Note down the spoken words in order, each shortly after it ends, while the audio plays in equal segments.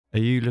Are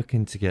you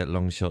looking to get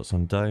long shots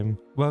on dome?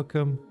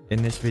 Welcome.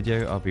 In this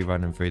video I'll be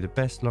running through the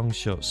best long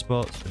shot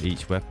spots for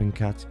each weapon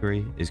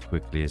category as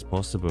quickly as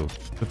possible.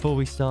 Before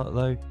we start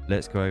though,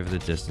 let's go over the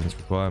distance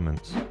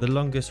requirements. The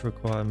longest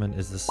requirement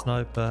is the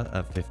sniper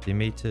at 50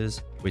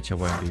 meters, which I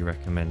won't be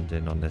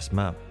recommending on this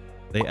map.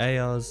 The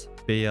ARs,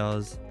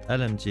 BRs,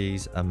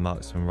 LMGs and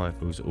Marksman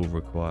rifles all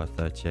require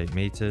 38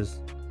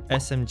 meters.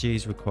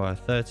 SMGs require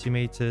 30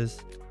 meters.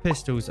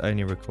 Pistols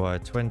only require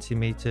 20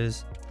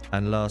 meters.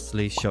 And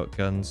lastly,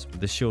 shotguns with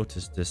the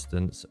shortest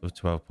distance of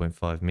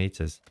 12.5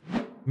 meters.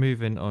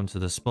 Moving on to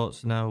the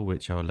spots now,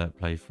 which I'll let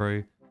play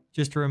through.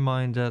 Just a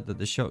reminder that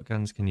the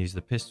shotguns can use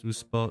the pistol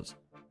spots,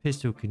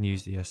 pistol can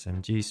use the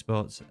SMG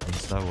spots, and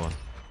so on.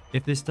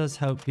 If this does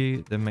help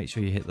you, then make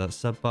sure you hit that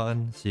sub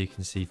button so you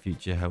can see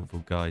future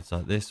helpful guides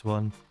like this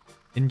one.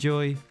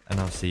 Enjoy, and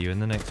I'll see you in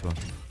the next one.